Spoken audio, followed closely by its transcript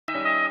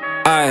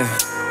Aye,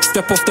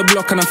 step off the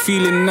block and I'm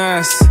feeling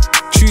nice.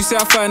 Tuesday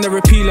I find her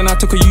appealing, I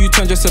took a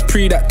U-turn just to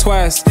pre that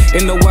twice.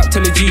 In the whack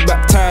till the G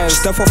baptized.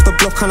 Step off the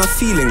block and I'm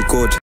feeling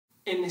good.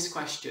 In this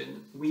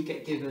question, we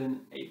get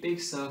given a big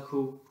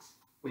circle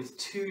with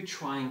two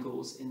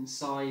triangles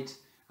inside,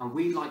 and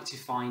we'd like to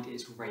find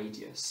its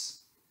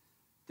radius.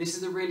 This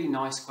is a really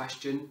nice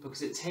question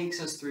because it takes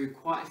us through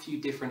quite a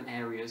few different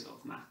areas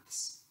of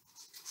maths.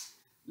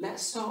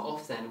 Let's start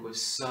off then with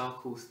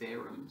circle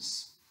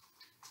theorems.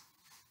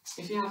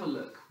 If you have a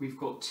look, we've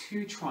got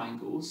two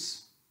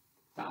triangles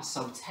that are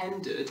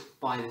subtended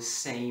by the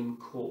same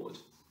chord.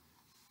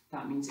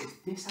 That means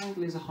if this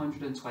angle is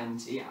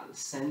 120 at the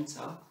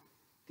centre,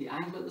 the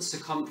angle at the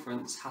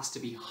circumference has to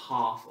be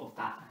half of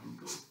that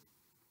angle.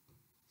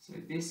 So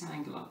this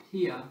angle up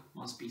here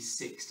must be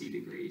 60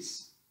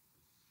 degrees.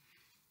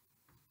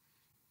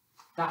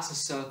 That's a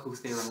circle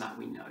theorem that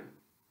we know.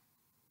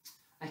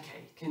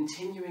 Okay,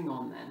 continuing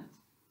on then.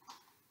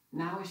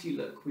 Now if you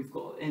look, we've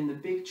got in the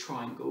big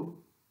triangle,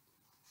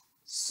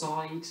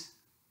 side,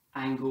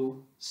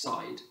 angle,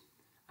 side.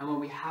 And when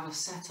we have a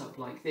setup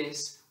like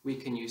this, we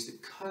can use the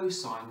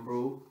cosine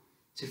rule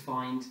to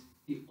find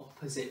the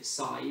opposite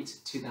side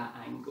to that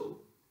angle.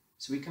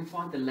 So we can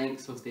find the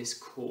length of this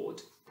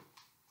chord.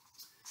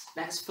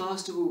 Let's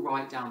first of all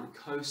write down the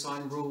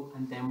cosine rule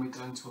and then we're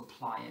going to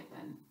apply it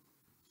then.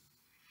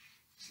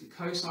 So the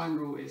cosine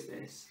rule is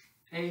this: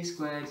 a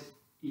squared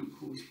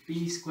equals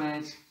b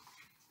squared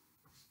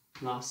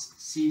plus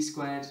c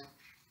squared,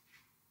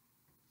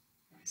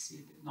 let's see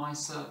a bit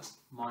nicer,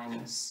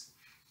 minus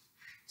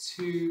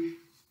 2bc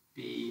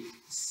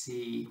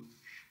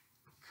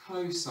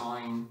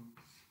cosine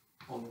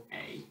of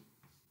a.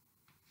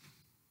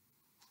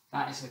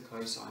 That is a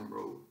cosine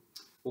rule.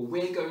 Well,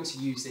 we're going to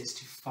use this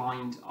to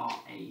find our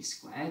a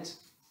squared.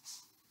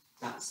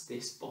 That's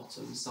this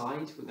bottom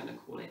side. We're going to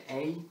call it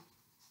a.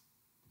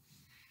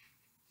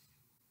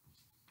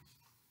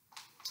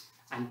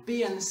 And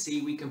b and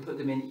c, we can put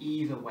them in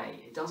either way.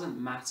 It doesn't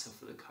matter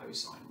for the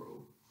cosine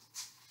rule.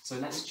 So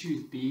let's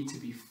choose b to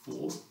be 4.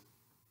 We've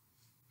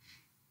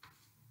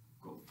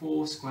got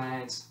 4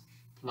 squared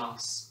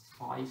plus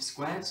 5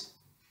 squared,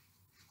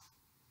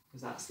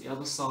 because that's the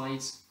other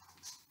side.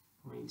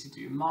 We need to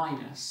do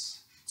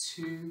minus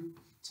 2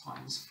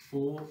 times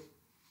 4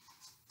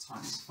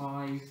 times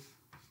 5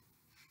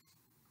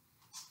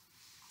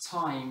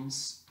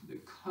 times the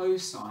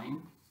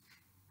cosine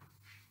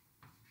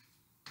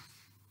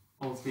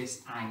of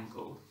this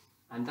angle,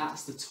 and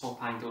that's the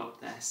top angle up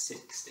there,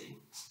 60.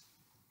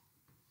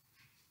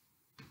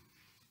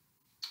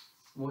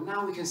 Well,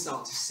 now we can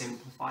start to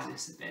simplify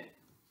this a bit.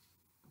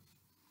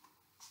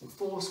 Well,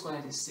 4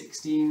 squared is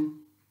 16,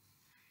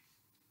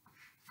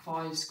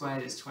 5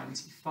 squared is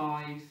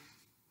 25,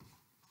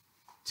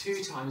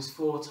 2 times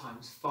 4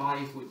 times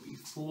 5 would be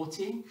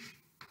 40.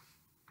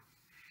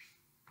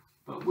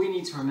 But we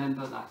need to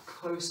remember that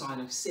cosine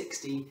of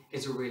 60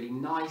 is a really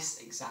nice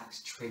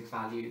exact trig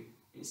value.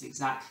 It's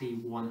exactly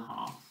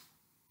 1/2.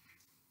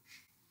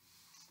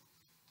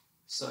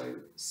 So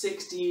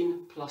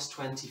 16 plus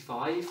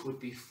 25 would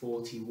be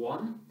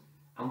 41,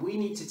 and we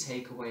need to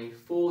take away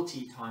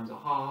 40 times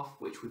 1/2,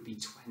 which would be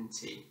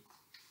 20.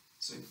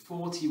 So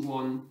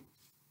 41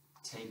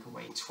 take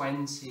away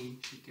 20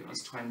 should give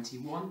us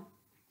 21.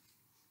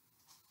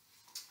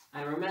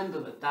 And remember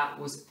that that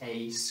was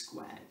a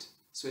squared.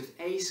 So if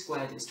a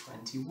squared is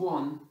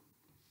 21,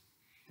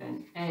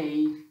 then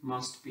a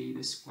must be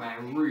the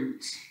square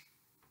root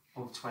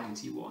of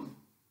 21.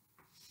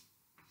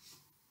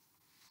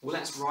 Well,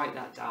 let's write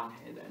that down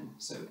here then.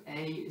 So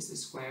a is the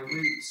square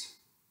root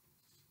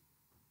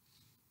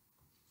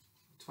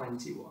of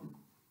 21.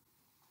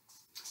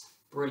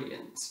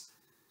 Brilliant.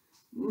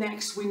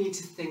 Next, we need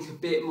to think a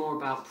bit more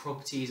about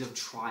properties of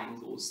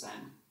triangles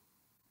then.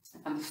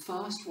 And the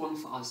first one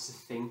for us to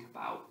think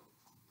about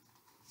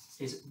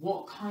is,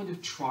 what kind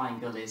of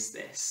triangle is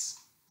this?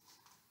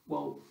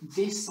 Well,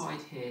 this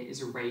side here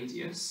is a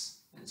radius,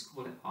 let's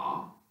call it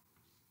r,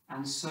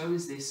 and so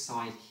is this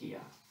side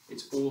here.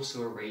 It's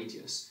also a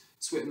radius,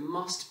 so it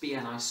must be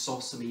an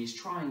isosceles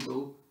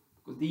triangle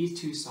because these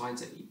two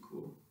sides are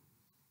equal.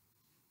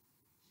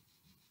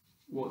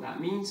 What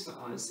that means for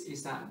us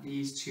is that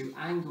these two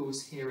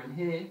angles here and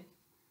here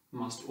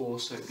must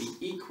also be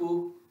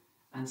equal,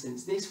 and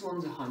since this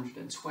one's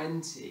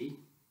 120,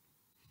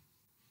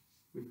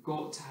 we've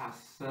got to have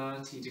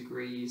 30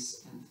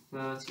 degrees and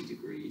 30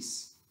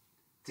 degrees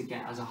to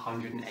get us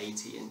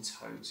 180 in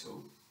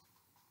total.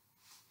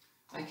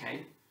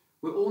 Okay,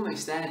 we're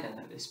almost there then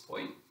at this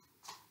point.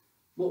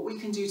 What we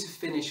can do to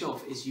finish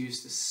off is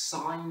use the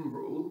sine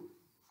rule,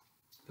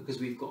 because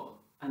we've got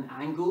an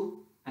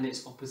angle and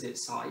its opposite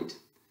side,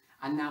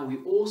 and now we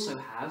also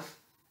have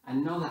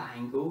another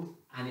angle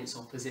and its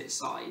opposite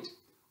side.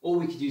 Or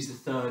we could use the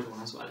third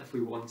one as well if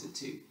we wanted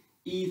to.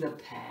 Either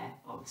pair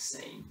are the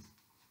same.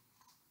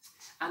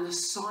 And the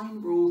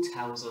sine rule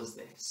tells us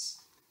this.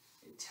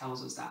 It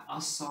tells us that a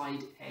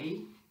side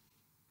A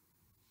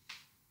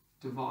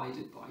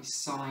divided by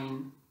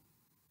sine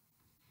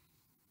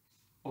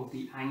of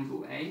the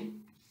angle A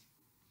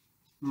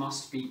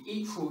must be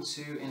equal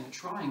to, in a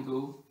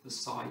triangle, the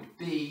side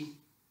B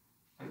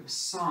over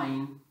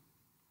sine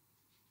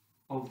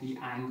of the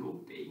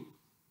angle B.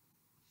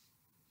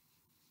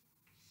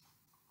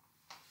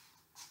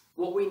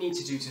 What we need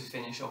to do to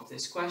finish off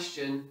this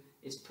question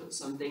is put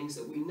some things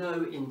that we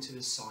know into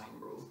the sine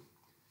rule.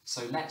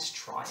 So let's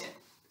try it.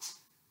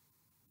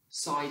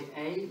 Side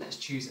A, let's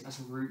choose it as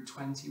root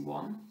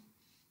 21.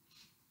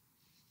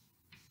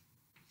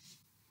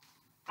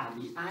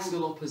 And the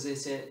angle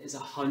opposite it is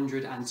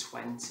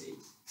 120.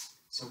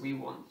 So we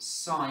want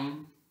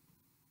sine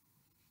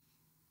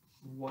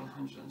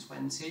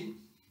 120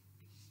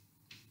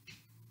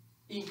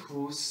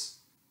 equals,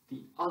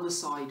 the other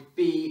side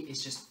B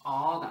is just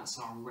R, that's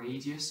our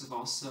radius of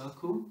our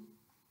circle.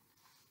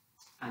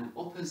 And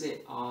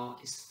opposite R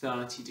is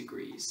 30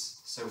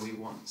 degrees. So we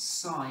want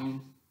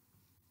sine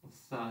of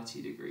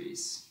 30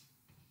 degrees.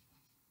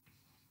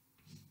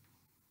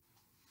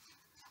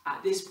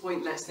 At this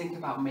point, let's think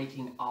about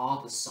making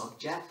R the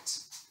subject.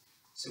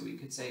 So we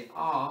could say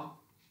R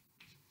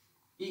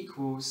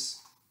equals,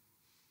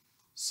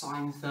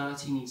 sine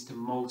 30 needs to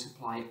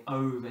multiply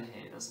over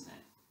here, doesn't it?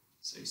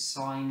 So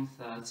sine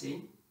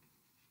 30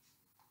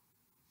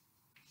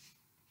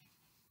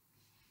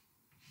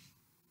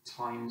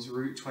 times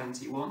root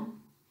 21.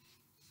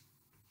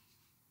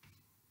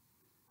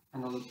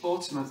 And on the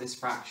bottom of this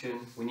fraction,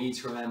 we need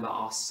to remember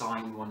our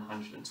sine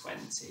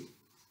 120.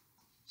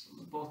 So on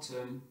the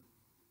bottom,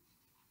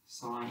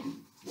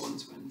 sine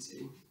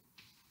 120.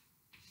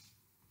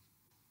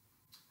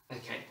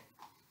 Okay,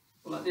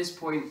 well at this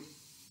point,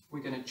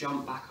 we're going to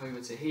jump back over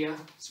to here.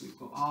 So we've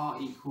got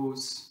R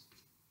equals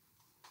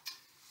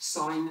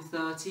sine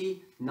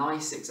 30,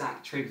 nice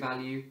exact trig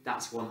value,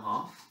 that's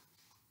 1/2.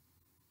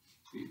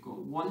 So we've got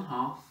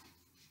 1/2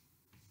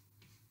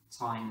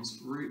 times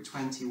root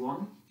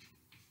 21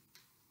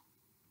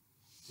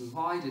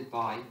 divided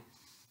by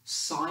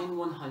sine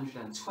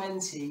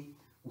 120.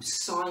 Well,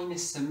 sine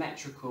is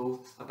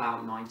symmetrical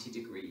about 90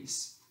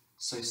 degrees.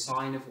 So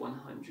sine of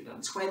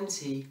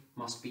 120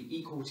 must be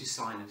equal to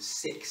sine of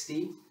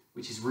 60,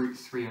 which is root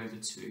 3 over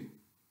 2.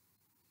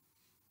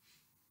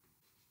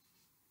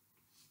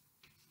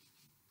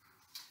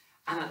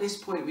 And at this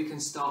point, we can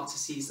start to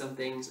see some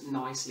things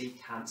nicely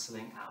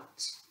cancelling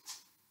out.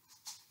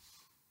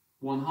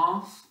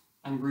 1/2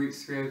 and root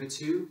 3 over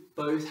 2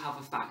 both have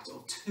a factor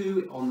of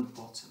 2 on the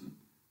bottom.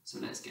 So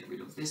let's get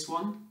rid of this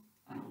one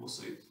and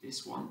also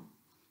this one.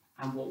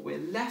 And what we're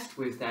left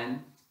with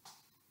then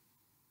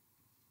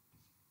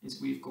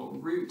is we've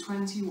got root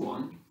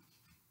 21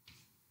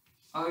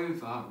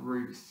 over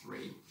root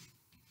 3.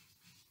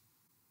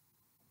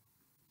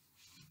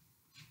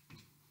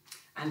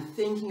 And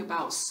thinking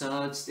about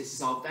surds, this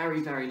is our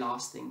very, very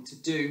last thing to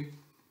do.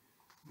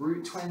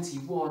 Root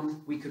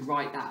 21, we could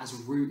write that as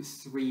root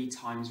 3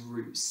 times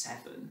root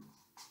 7.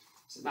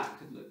 So that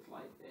could look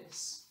like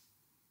this.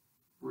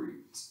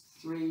 Root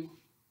 3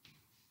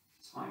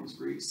 times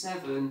root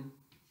 7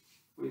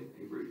 with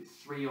a root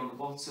 3 on the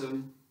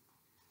bottom.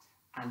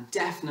 And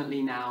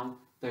definitely now,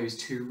 those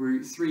two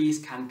root 3's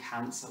can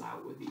cancel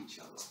out with each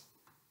other.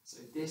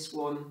 So this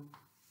one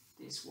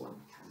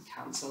can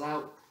cancel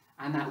out.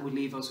 And that would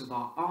leave us with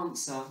our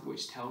answer,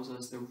 which tells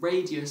us the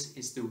radius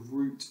is the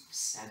root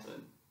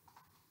 7.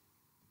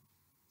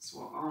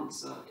 So our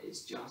answer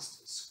is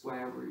just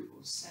square root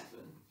of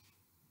 7.